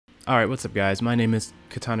Alright, what's up guys? My name is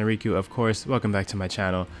KatanaRikku, of course. Welcome back to my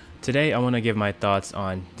channel. Today I want to give my thoughts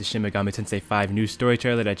on the Shin Megami Tensei 5 new story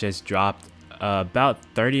trailer that just dropped about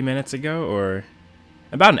 30 minutes ago, or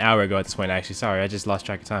about an hour ago at this point actually. Sorry, I just lost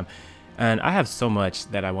track of time. And I have so much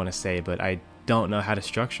that I want to say, but I don't know how to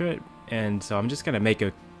structure it, and so I'm just going to make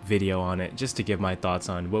a video on it just to give my thoughts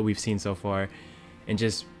on what we've seen so far and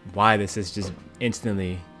just why this is just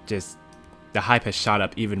instantly the hype has shot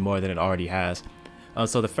up even more than it already has.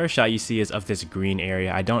 So the first shot you see is of this green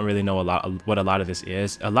area. I don't really know what a lot of this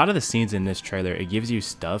is. A lot of the scenes in this trailer, it gives you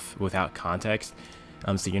stuff without context,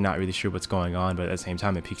 so you're not really sure what's going on, but at the same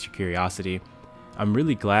time it piques your curiosity. I'm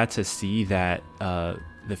really glad to see that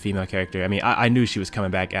the female character, I mean, I knew she was coming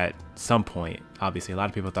back at some point. Obviously, a lot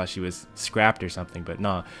of people thought she was scrapped or something, but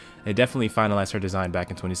no, they definitely finalized her design back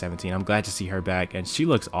in 2017. I'm glad to see her back, and she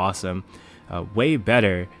looks awesome, way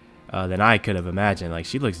better than I could have imagined. Like,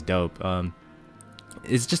 she looks dope.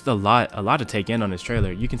 It's just a lot to take in on this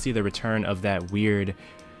trailer. You can see the return of that weird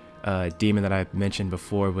demon that I mentioned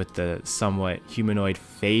before with the somewhat humanoid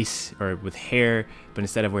face, or with hair, but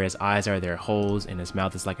instead of where his eyes are, there are holes, and his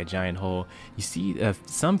mouth is like a giant hole. You see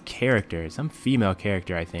some female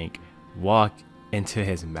character I think, walk into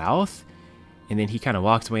his mouth, and then he kind of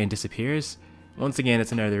walks away and disappears. Once again,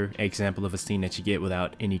 it's another example of a scene that you get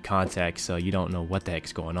without any context, so you don't know what the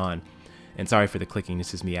heck's going on. And sorry for the clicking,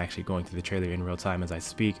 this is me actually going through the trailer in real time as I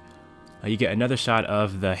speak. You get another shot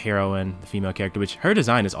of the heroine, the female character, which her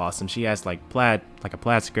design is awesome. She has like a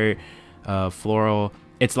plaid skirt, floral.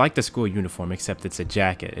 It's like the school uniform, except it's a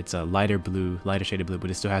jacket. It's a lighter shade of blue, but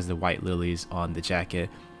it still has the white lilies on the jacket,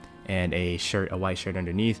 and a white shirt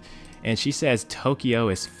underneath. And she says Tokyo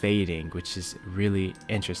is fading, which is really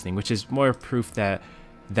interesting, which is more proof that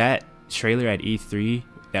that trailer at E3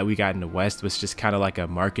 that we got in the West was just kind of like a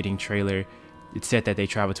marketing trailer. It said that they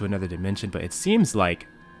traveled to another dimension, but it seems like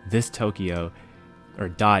this Tokyo, or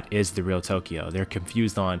Dot, is the real Tokyo. They're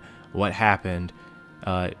confused on what happened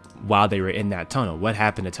while they were in that tunnel. What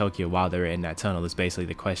happened to Tokyo while they were in that tunnel is basically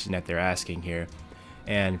the question that they're asking here.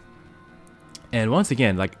 And once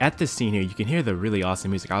again, like at this scene here, you can hear the really awesome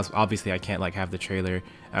music. Obviously I can't like have the trailer.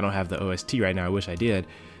 I don't have the OST right now. I wish I did.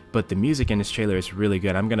 But the music in this trailer is really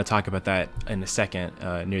good. I'm going to talk about that in a second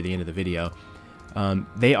near the end of the video.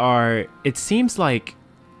 It seems like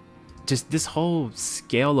just this whole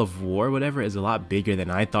scale of war, whatever, is a lot bigger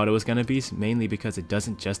than I thought it was going to be, mainly because it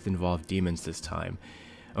doesn't just involve demons this time.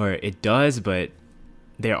 Or it does, but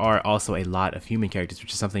there are also a lot of human characters,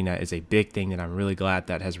 which is something that is a big thing that I'm really glad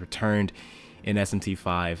that has returned in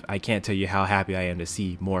SMT5. I can't tell you how happy I am to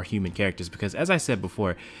see more human characters, because as I said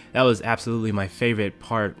before, that was absolutely my favorite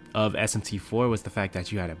part of SMT4, was the fact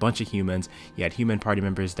that you had a bunch of humans, you had human party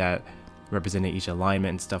members that represented each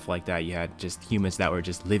alignment and stuff like that. You had just humans that were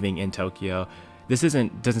just living in Tokyo. This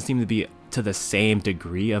doesn't seem to be to the same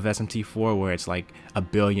degree of SMT4, where it's like a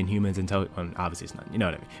billion humans in Tokyo. Obviously it's not, you know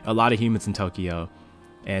what I mean, a lot of humans in Tokyo,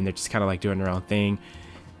 and they're just kind of like doing their own thing.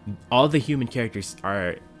 All the human characters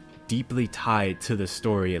are deeply tied to the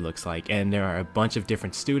story, it looks like, and there are a bunch of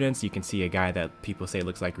different students. You can see a guy that people say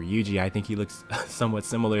looks like Ryuji. I think he looks somewhat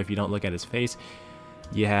similar if you don't look at his face.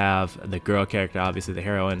 You have the girl character, obviously the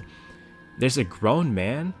heroine. There's a grown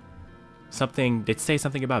man. They'd say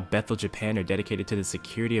something about Bethel, Japan, are dedicated to the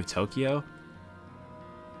security of Tokyo.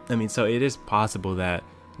 I mean, so it is possible that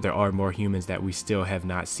there are more humans that we still have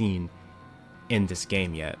not seen in this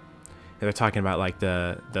game yet. They're talking about like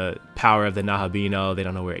the power of the Nahabino. They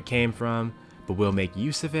don't know where it came from, but we'll make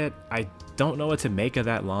use of it. I don't know what to make of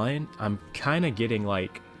that line. I'm kind of getting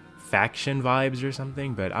like faction vibes or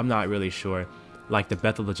something, but I'm not really sure. Like the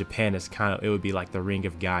Bethel of Japan is it would be like the Ring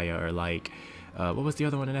of Gaia, or like what was the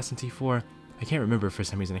other one in SMT4? I can't remember for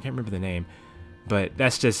some reason. I can't remember the name, but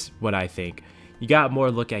that's just what I think. You got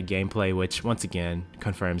more look at gameplay, which once again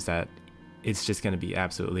confirms that it's just going to be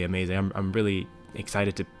absolutely amazing. I'm really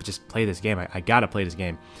excited to just play this game. I gotta play this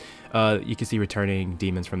game. You can see returning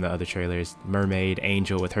demons from the other trailers: Mermaid,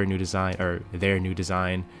 Angel with her new design, or their new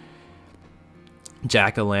design,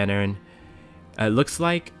 Jack-o'-lantern. It looks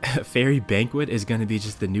like Fairy Banquet is going to be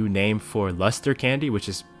just the new name for Luster Candy, which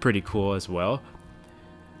is pretty cool as well.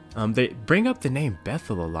 They bring up the name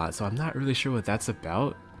Bethel a lot, so I'm not really sure what that's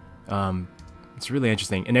about. It's really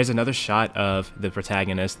interesting. And there's another shot of the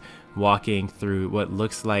protagonist walking through what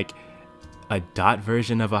looks like a Dot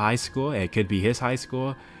version of a high school. It could be his high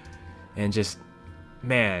school. And just,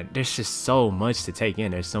 man, there's just so much to take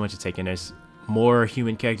in. There's so much to take in. There's more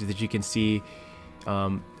human characters that you can see.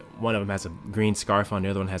 One of them has a green scarf on, the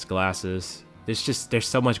other one has glasses. There's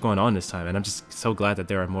so much going on this time, and I'm just so glad that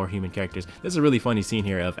there are more human characters. There's a really funny scene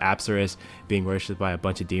here of Apsaris being worshipped by a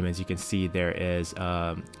bunch of demons. You can see there is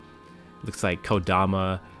Looks like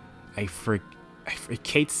Kodama.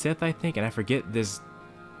 Kate Sith, I think, and I forget this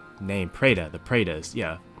name. Preda, the Predas,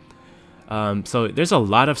 yeah. So there's a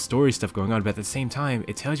lot of story stuff going on, but at the same time,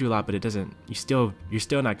 it tells you a lot, but it doesn't. You're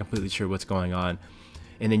still not completely sure what's going on.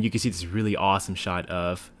 And then you can see this really awesome shot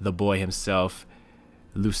of the boy himself,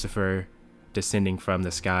 Lucifer, descending from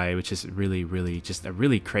the sky, which is really just a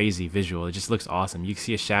really crazy visual. It just looks awesome. You can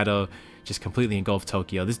see a shadow just completely engulf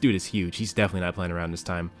Tokyo. This dude is huge. He's definitely not playing around this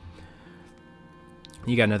time.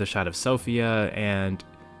 You got another shot of Sophia, and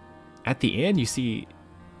at the end you see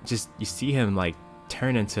him like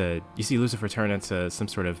you see Lucifer turn into some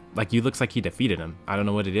sort of, like, looks like he defeated him. I don't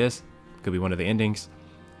know what it is. Could be one of the endings.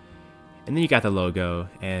 And then you got the logo,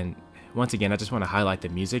 and once again, I just want to highlight the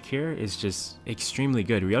music here is just extremely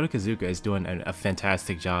good. Ryota Kazuka is doing a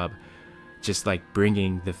fantastic job, just like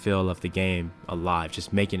bringing the feel of the game alive,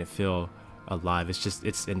 just making it feel alive.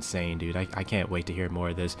 It's insane, dude. I can't wait to hear more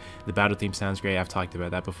of this. The battle theme sounds great. I've talked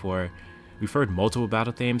about that before. We've heard multiple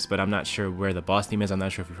battle themes, but I'm not sure where the boss theme is. I'm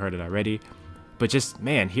not sure if you've heard it already. But just,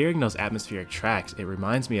 man, hearing those atmospheric tracks, it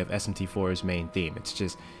reminds me of SMT4's main theme. It's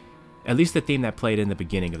just, at least the theme that played in the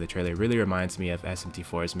beginning of the trailer really reminds me of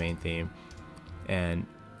SMT4's main theme.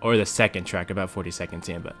 Or the second track, about 40 seconds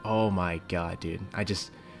in. But oh my god, dude.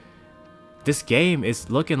 This game is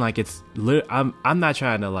looking like it's, I'm not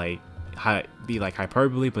trying to like be like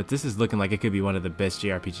hyperbole, but this is looking like it could be one of the best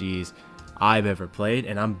JRPGs I've ever played,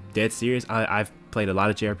 and I'm dead serious. I've played a lot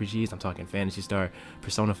of JRPGs. I'm talking Phantasy Star,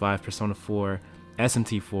 Persona 5, Persona 4,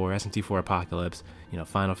 SMT4 Apocalypse, you know,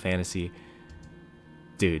 Final Fantasy.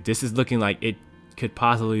 Dude, this is looking like it could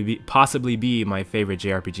possibly be my favorite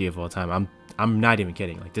JRPG of all time. I'm not even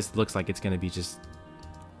kidding. Like, this looks like it's gonna be just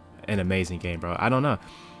an amazing game, bro. I don't know.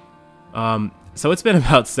 So it's been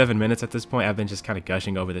about 7 minutes at this point. I've been just kind of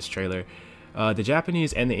gushing over this trailer. The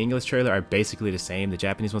Japanese and the English trailer are basically the same. The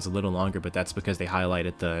Japanese one's a little longer, but that's because they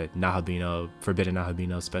highlighted the Nahabino, Forbidden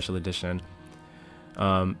Nahabino Special Edition.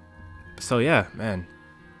 So yeah, man.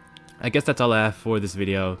 I guess that's all I have for this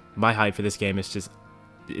video. My hype for this game is just,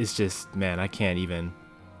 man, I can't even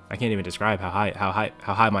describe how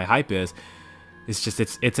high my hype is.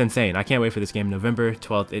 It's insane. I can't wait for this game. November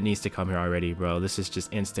 12th, it needs to come here already, bro. This is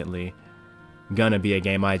just instantly gonna be a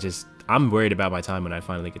game I'm worried about my time when I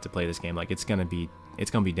finally get to play this game. Like, it's gonna be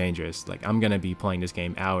dangerous. Like, I'm gonna be playing this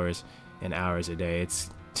game hours and hours a day.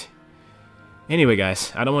 Anyway,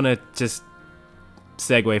 guys, I don't want to just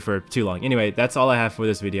segue for too long. Anyway, that's all I have for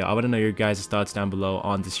this video. I want to know your guys' thoughts down below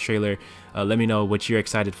on this trailer. Let me know what you're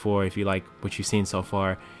excited for, if you like what you've seen so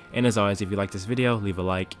far. And as always, if you like this video, leave a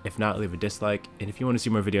like. If not, leave a dislike. And if you want to see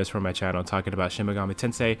more videos from my channel talking about Shin Megami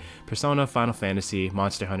Tensei, Persona, Final Fantasy,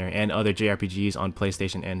 Monster Hunter, and other JRPGs on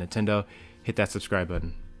PlayStation and Nintendo, hit that subscribe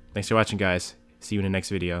button. Thanks for watching, guys. See you in the next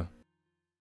video.